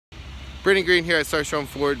Greene here at Sarchione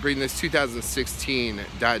Ford, bringing this 2016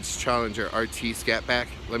 Dodge Challenger RT Scat back.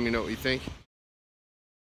 Let me know what you think.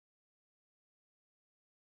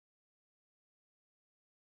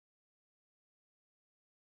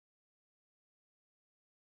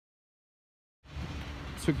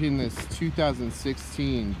 Took in this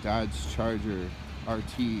 2016 Dodge Charger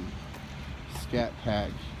RT Scat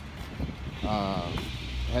pack.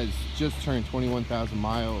 Has just turned 21,000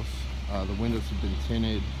 miles. The windows have been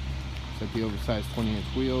tinted. It's got the oversized 20-inch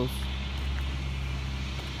wheels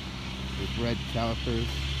with red calipers.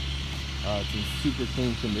 It's in super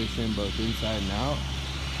clean condition, both inside and out.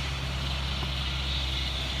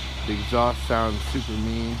 The exhaust sounds super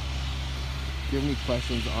mean. If you have any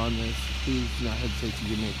questions on this, please do not hesitate to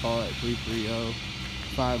give me a call at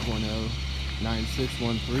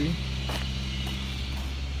 330-510-9613.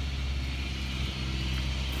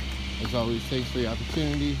 As always, thanks for the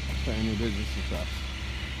opportunity for any business and trust.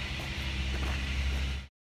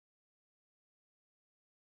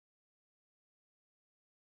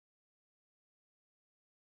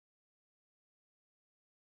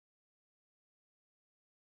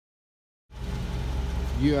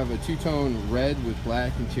 You have a two-tone red with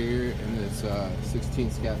black interior in this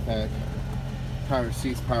 16 Scat pack. Power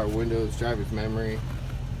seats, power windows, driver's memory.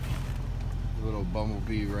 A little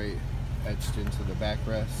bumblebee right etched into the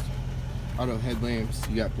backrest. Auto headlamps.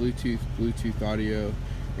 You got Bluetooth audio,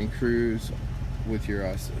 and cruise with your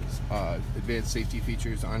advanced safety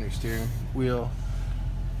features on your steering wheel.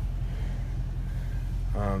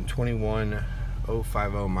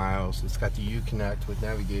 21,050 miles. It's got the Uconnect with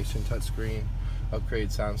navigation, touchscreen,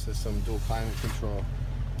 upgrade sound system, dual climate control,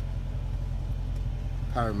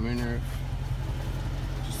 power moonroof.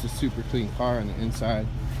 Just a super clean car on the inside.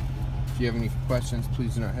 If you have any questions,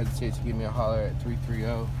 please do not hesitate to give me a holler at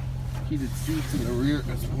 330. Heated seats in the rear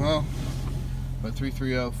as well, but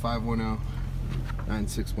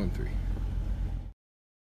 330-510-9613.